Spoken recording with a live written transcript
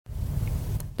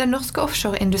Den norske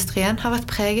offshoreindustrien har vært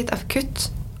preget av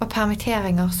kutt og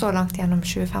permitteringer så langt gjennom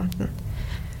 2015.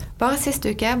 Bare sist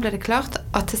uke ble det klart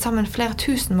at til sammen flere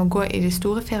tusen må gå i de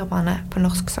store firmaene på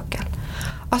norsk sokkel.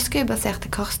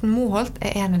 Askøy-baserte Karsten Moholt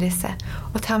en av disse,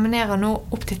 og terminerer nå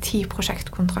opp til 10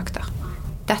 prosjektkontrakter.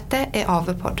 Dette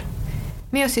AV-pod.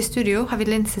 Med oss i studio har vi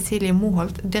Linn Cecilie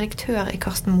Moholt, direktør i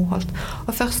Karsten Moholt.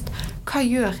 Og først, hva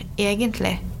gjør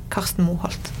egentlig Karsten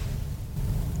Moholt?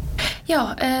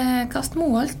 Ja, Karsten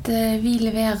Moholt, vi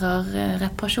leverer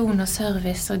reparasjon og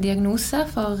service og diagnose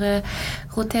for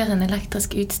roterende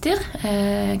elektrisk utstyr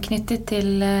knyttet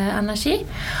til energi.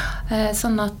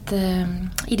 Sånn at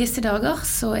i disse dager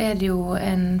så det jo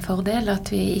en fordel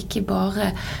at vi ikke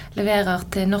bare leverer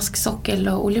til norsk sokkel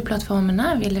og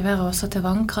oljeplattformene, vi leverer også til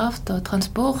vannkraft og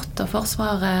transport og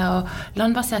forsvaret og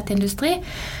landbasert industri.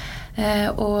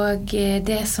 Og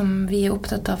det som vi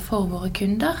opptatt av for våre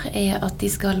kunder at de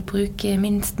skal bruke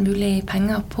minst mulig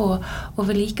penger på å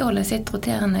vedlikeholde sitt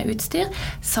roterende utstyr,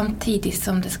 samtidig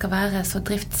som det skal være så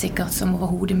driftssikkert som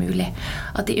overhodet mulig.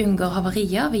 At de unngår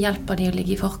havarier ved hjelp av de å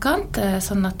ligge i forkant,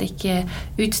 sånn at ikke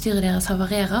utstyret deres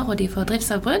havarerer og de får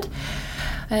driftsavbrudd.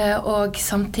 Og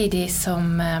samtidig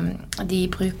som de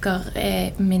bruker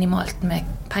minimalt med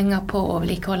penger på å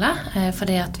vedlikeholde,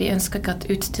 fordi at vi ønsker ikke at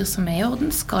utstyr som i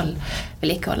orden skal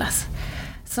vedlikeholdes.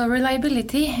 Så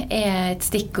reliability et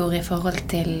stikkord i forhold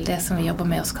til det som vi jobber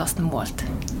med hos Karsten Moholt.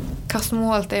 Karsten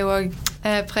Moholt jo også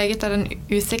preget av den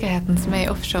usikkerheten som i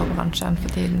offshore-bransjen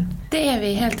for tiden. Det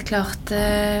vi helt klart.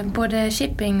 Både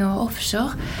shipping og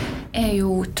offshore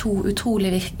jo to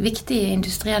utrolig viktige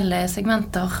industrielle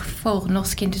segmenter for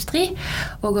norsk industri,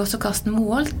 og også Karsten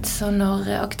Moholt. Så når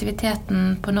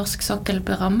aktiviteten på norsk sokkel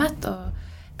blir rammet, og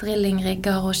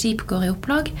drillingrigger og skip går i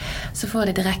opplag, så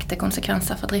får det direkte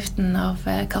konsekvenser for driften av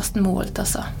Karsten Moholt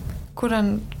også.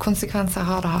 Hvordan konsekvenser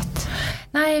har det hatt?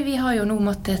 Nei, vi har jo nå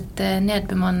måttet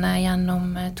nedbemanne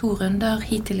gjennom 2 runder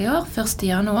hittil i år, 1.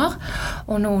 januar,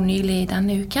 og nå nylig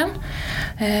denne uken.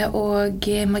 Og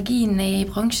marginene i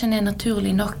bransjen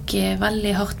naturlig nok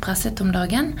veldig hardt presset om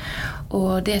dagen,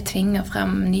 og det tvinger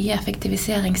frem nye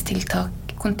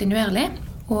effektiviseringstiltak kontinuerlig.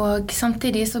 Og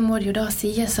samtidig så må det jo da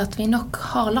sies at vi nok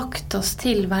har lagt oss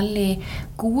til veldig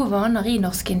gode vaner i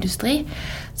norsk industri,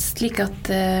 slik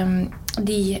at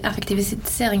de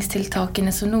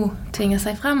effektiviseringstiltakene som nå tvinger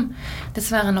seg frem,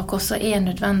 dessverre nok også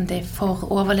nødvendig for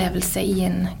overlevelse i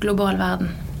en global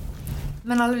verden.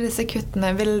 Men alle disse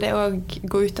kuttene, vil det også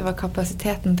gå utover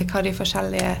kapasiteten til hva de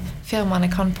forskjellige firmaene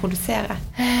kan produsere?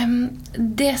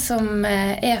 Det som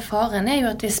faren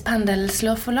jo at hvis pendelen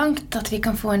slår for langt, at vi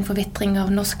kan få en forvitring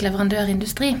av norsk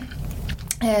leverandørindustri.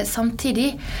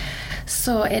 Samtidig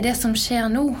så det som skjer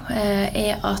nå,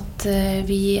 at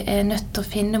vi nødt til å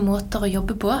finne måter å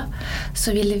jobbe på,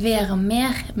 så vi leverer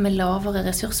mer med lavere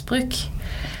ressursbruk.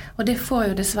 Og det får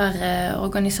jo dessverre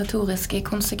organisatoriske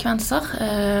konsekvenser,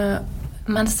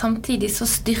 men samtidig så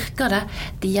styrker det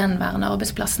de gjenværende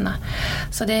arbeidsplassene.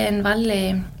 Så det en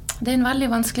veldig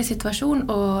vanskelig situasjon,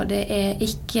 og det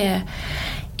ikke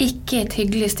et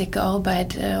hyggelig stykke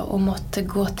arbeid å måtte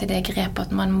gå til det grepet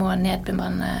at man må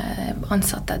nedbemanne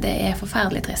ansatte. Det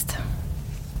forferdelig trist.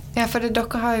 Ja, for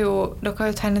dere har jo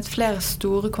tegnet flere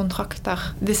store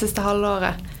kontrakter det siste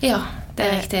halvåret. Ja, det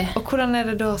riktig. Og hvordan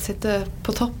det da å sitte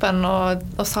på toppen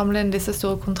og samle inn disse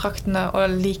store kontraktene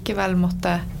og likevel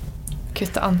måtte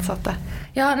kutte ansatte?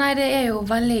 Ja, nei, det jo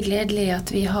veldig gledelig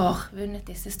at vi har vunnet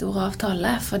disse store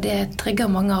avtalene, for det trigger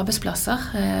mange arbeidsplasser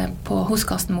hos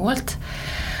Karsten Moholt.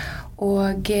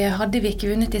 Og hadde vi ikke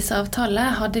vunnet disse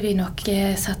avtalene, hadde vi nok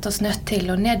sett oss nødt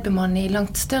til å nedbemanne i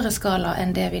langt større skala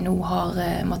enn det vi nå har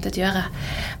måttet gjøre.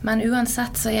 Men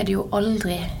uansett så det jo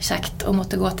aldri kjekt å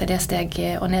måtte gå til det steg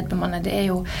og nedbemanne. Det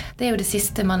jo det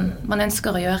siste man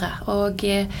ønsker å gjøre. Og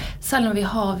selv om vi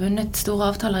har vunnet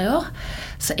store avtaler i år,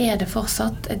 så det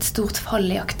fortsatt et stort fall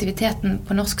i aktiviteten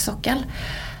på norsk sokkel,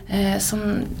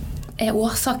 som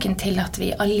årsaken til at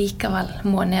vi allikevel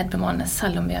må nedbemanne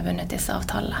selv om vi har vunnet disse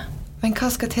avtalene. Men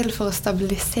hva skal til for å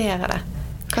stabilisere det?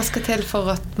 Hva skal til for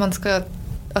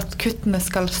at kuttene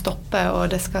skal stoppe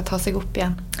og det skal ta seg opp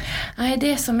igjen? Nei,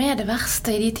 det som det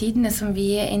verste i de tidene som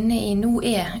vi inne i nå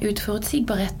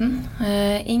utforutsigbarheten.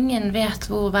 Ingen vet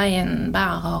hvor veien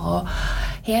bærer, og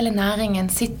hele næringen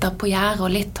sitter på gjerdet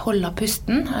og litt holder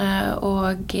pusten,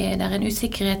 og det en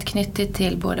usikkerhet knyttet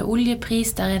til både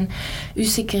oljepris, det en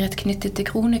usikkerhet knyttet til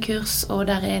kronekurs, og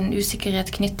det en usikkerhet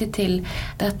knyttet til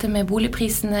dette med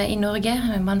boligprisene i Norge.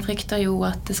 Man frykter jo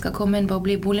at det skal komme en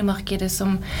boble i boligmarkedet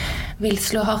som vil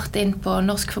slå hardt inn på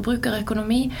norsk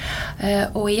forbrukerøkonomi,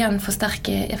 og igjen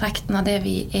forsterke effekten av det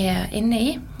vi inne i.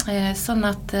 Sånn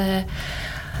at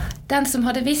Den som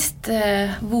hadde visst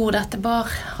hvor dette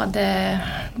bar, hadde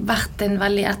vært en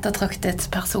veldig ettertraktet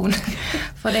person.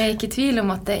 For det ikke tvil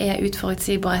om at det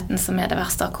utforutsigbarheten som det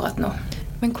verste akkurat nå.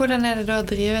 Men hvordan det da å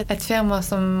drive et firma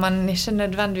som man ikke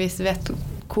nødvendigvis vet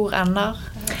hvor ender?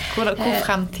 Hvor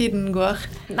fremtiden går?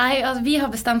 Nei, altså, vi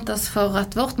har bestemt oss for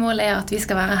at vårt mål at vi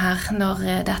skal være her når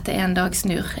dette en dag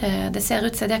snur. Det ser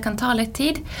ut som det kan ta litt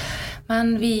tid,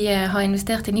 men vi har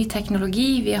investert i ny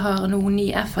teknologi, vi har nå ny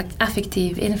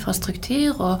effektiv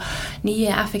infrastruktur og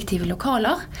nye effektive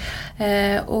lokaler,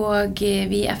 og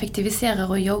vi effektiviserer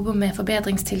og jobber med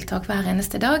forbedringstiltak hver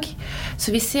eneste dag.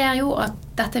 Så vi ser jo at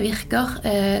dette virker.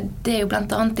 Det jo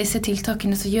blant annet disse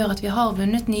tiltakene som gjør at vi har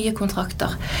vunnet nye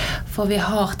kontrakter, for vi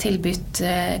har tilbudt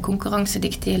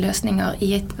konkurransedyktige løsninger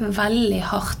i et veldig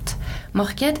hardt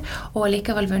marked, og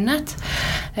likevel vunnet.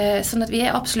 Sånn at vi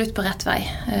absolutt på rett vei.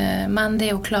 Men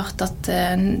det jo klart at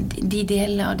de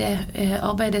delene av det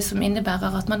arbeidet som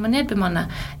innebærer at man må nedbemanne,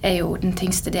 jo den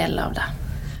tyngste delen av det.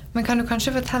 Men kan du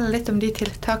kanskje fortelle litt om de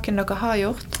tiltakene dere har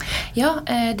gjort? Ja,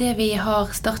 det vi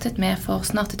har startet med for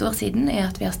snart et år siden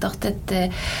at vi har startet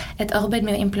et arbeid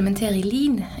med å implementere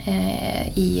Lean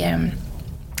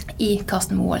i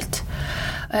Karsten Moholt.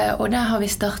 Og der har vi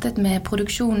startet med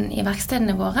produksjonen i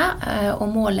verkstedene våre,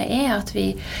 og målet at vi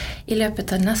i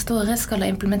løpet av neste året skal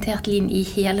ha implementert Lean i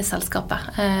hele selskapet.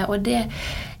 Og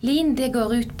Lean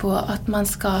går ut på at man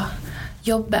skal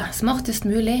jobbe smartest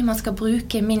mulig, man skal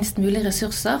bruke minst mulig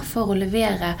ressurser for å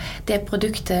levere det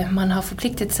produktet man har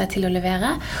forpliktet seg til å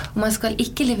levere, og man skal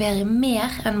ikke levere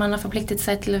mer enn man har forpliktet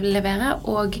seg til å levere,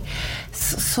 og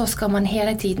så skal man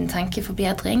hele tiden tenke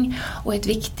forbedring. Og et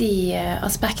viktig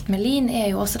aspekt med Lean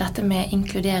jo også dette med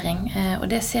inkludering, og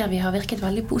det ser vi har virket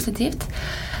veldig positivt.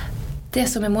 Det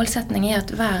som målsetningen at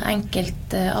hver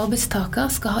enkelt arbeidstaker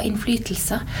skal ha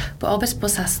innflytelse på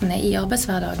arbeidsprosessene i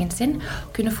arbeidshverdagen sin,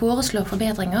 kunne foreslå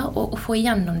forbedringer og få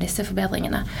igjennom disse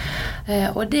forbedringene.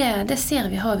 Og det ser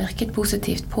vi har virket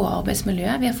positivt på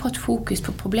arbeidsmiljøet. Vi har fått fokus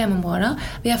på problemområder,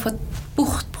 vi har fått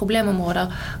bort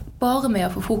problemområder bare med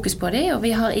å få fokus på det, og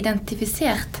vi har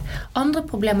identifisert andre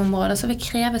problemområder som vil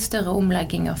kreve større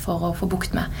omlegginger for å få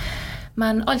bukt med.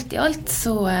 Men alt i alt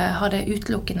så har det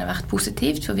utelukkende vært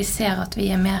positivt, for vi ser at vi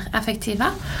mer effektive,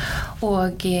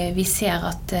 og vi ser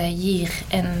at det gir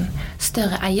en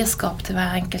større eierskap til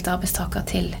hver enkelt arbeidstaker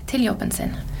til jobben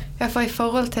sin. Ja, for i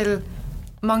forhold til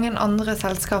mange andre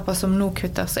selskaper som nå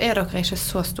kutter, så dere ikke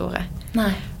så store.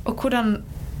 Nei. Og hvordan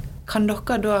kan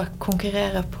dere da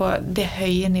konkurrere på det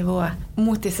høye nivået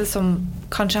mot disse som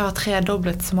kanskje har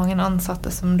tredoblet så mange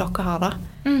ansatte som dere har da?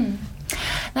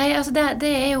 Nei, altså det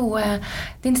jo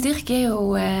din styrke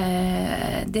jo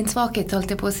din svakhet,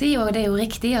 holdt jeg på å si, og det jo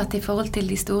riktig at i forhold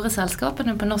til de store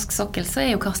selskapene på norsk sokkel, så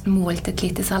jo Karsten Moholt et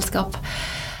lite selskap.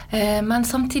 Men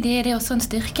samtidig det også en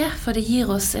styrke, for det gir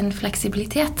oss en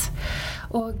fleksibilitet,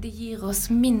 og det gir oss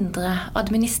mindre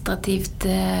administrativt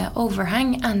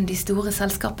overhang enn de store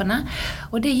selskapene,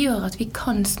 og det gjør at vi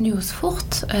kan snu oss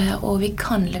fort, og vi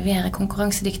kan levere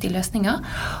konkurransedyktige løsninger,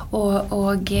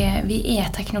 og vi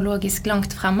teknologisk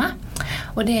langt fremme,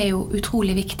 og det jo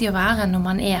utrolig viktig å være når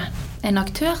man en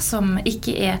aktør som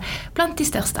ikke blant de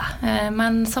største.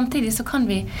 Men samtidig så kan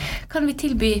vi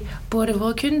tilby både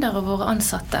våre kunder og våre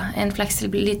ansatte en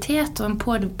fleksibilitet og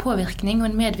en påvirkning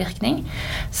og en medvirkning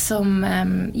som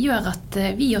gjør at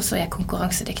vi også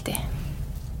konkurransedyktige.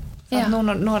 Ja. Nå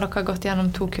har dere gått gjennom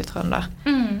 2 kuttrunder.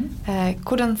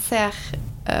 Hvordan ser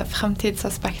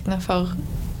fremtidsaspektene for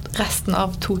resten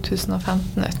av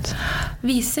 2015 ut?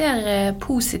 Vi ser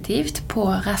positivt på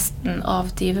resten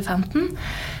av 2015.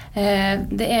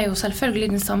 Det jo selvfølgelig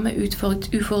den samme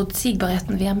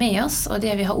uforutsigbarheten vi har med oss, og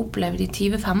det vi har opplevd i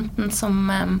 2015 som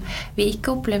vi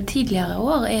ikke har opplevd tidligere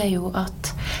år, jo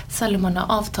at selv om man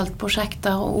har avtalt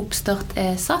prosjekter og oppstart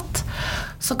satt,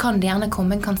 så kan det gjerne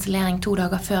komme en kansellering 2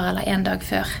 dager før eller 1 dag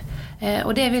før.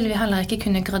 Og det vil vi heller ikke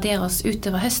kunne gradere oss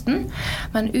utover høsten,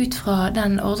 men ut fra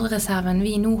den ordrereserven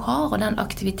vi nå har, og den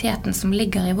aktiviteten som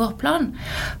ligger i vår plan,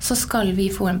 så skal vi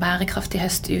få en bærekraftig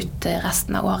høst ut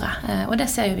resten av året. Og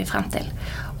det ser vi frem til.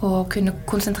 Å kunne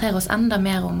konsentrere oss enda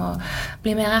mer om å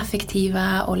bli mer effektive,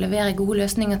 og levere gode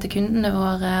løsninger til kundene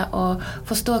våre, og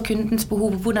forstå kundens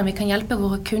behov, og hvordan vi kan hjelpe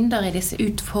våre kunder i disse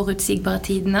uforutsigbare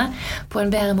tidene på en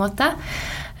bedre måte.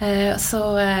 Så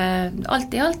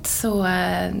alt i alt så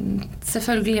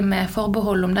selvfølgelig med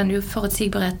forbehold om den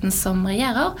uforutsigbarheten som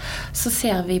regjerer, så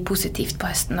ser vi positivt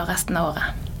på høsten og resten av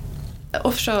året.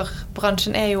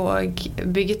 Offshore-bransjen jo også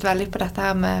bygget veldig på dette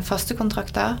her med faste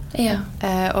kontrakter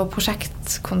og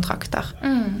prosjektkontrakter.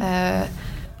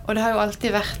 Og det har jo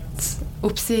alltid vært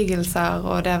oppsigelser,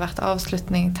 og det har vært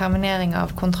avslutning, terminering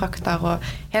av kontrakter, og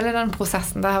hele den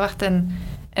prosessen. Det har vært en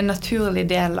en naturlig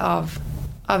del av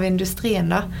industrien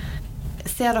da.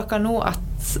 Ser dere nå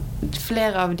at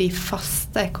flere av de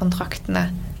faste kontraktene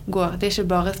går? Det ikke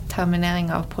bare terminering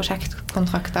av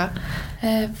prosjektkontrakter?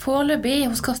 Foreløpig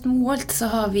hos Karsten Moholt så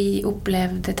har vi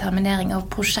opplevd terminering av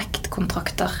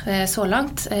prosjektkontrakter så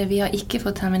langt. Vi har ikke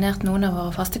fått terminert noen av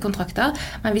våre faste kontrakter,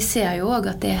 men vi ser jo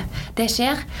også at det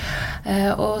skjer.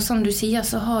 Og som du sier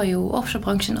så har jo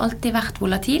offshorebransjen alltid vært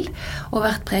volatil og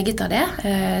vært preget av det.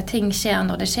 Ting skjer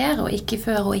når det skjer, og ikke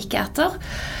før og ikke etter.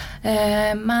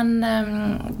 Men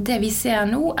det vi ser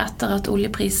nå etter at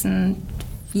oljeprisen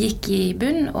gikk i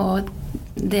bunn, og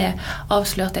det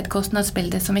avslørte et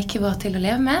kostnadsbilde som ikke var til å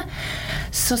leve med,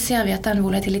 så ser vi at den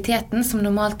volatiliteten som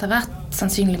normalt har vært,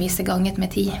 sannsynligvis ganget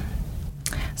med 10.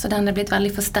 Så den er blitt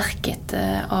veldig forsterket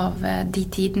av de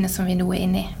tidene som vi nå er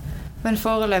inne i. Men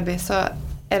foreløpig så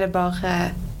er det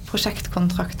bare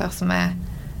prosjektkontrakter som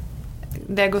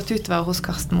det har gått utover hos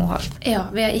Karsten Moholt. Ja,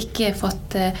 det har ikke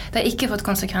fått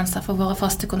konsekvenser for våre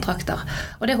faste kontrakter.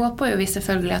 Og det håper jo vi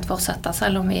selvfølgelig at fortsetter,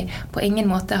 selv om vi på ingen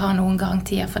måte har noen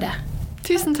garantier for det.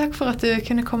 Tusen takk for at du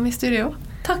kunne komme i studio.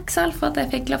 Takk selv for at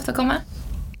jeg fikk lov til å komme.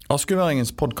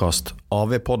 Askøyværingens podcast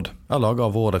AV-pod laget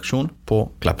av vår redaksjon på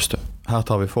Kleppstø. Her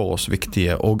tar vi for oss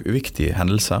viktige og uviktige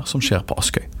hendelser som skjer på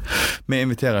Askøy. Vi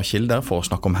inviterer kilder for å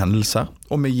snakke om hendelser,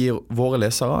 og vi gir våre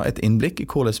lesere et innblikk i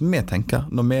hvordan vi tenker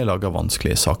når vi lager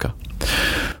vanskelige saker.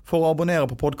 For å abonnere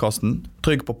på podcasten,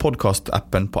 trykk på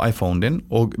podcast-appen på iPhone din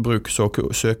og bruk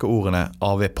søkeordene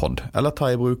AV-pod, eller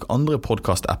ta i bruk andre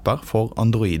podcast-apper for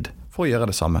Android for å gjøre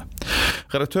det samme.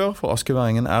 Redaktør for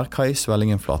Askøyværingen Kai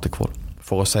Svellingen Flatekvold.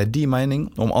 For å si din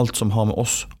mening om alt som har med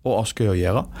oss og Askøy å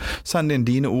gjøre, send inn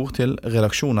dine ord til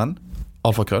redaksjonen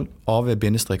av-avis.no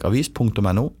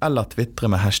eller twittre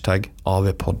med hashtag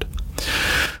AVPod.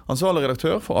 Ansvarlig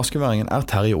redaktør for Askøyværingen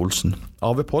Terje Olsen.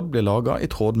 AVPod blir laget i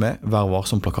tråd med Vær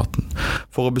varsom-plakaten.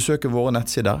 For å besøke våre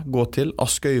nettsider, gå til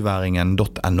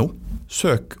askøyværingen.no.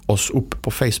 Søk oss opp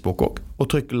på Facebook også, og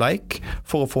trykk like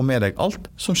for å få med deg alt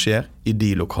som skjer i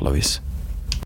din lokalavis.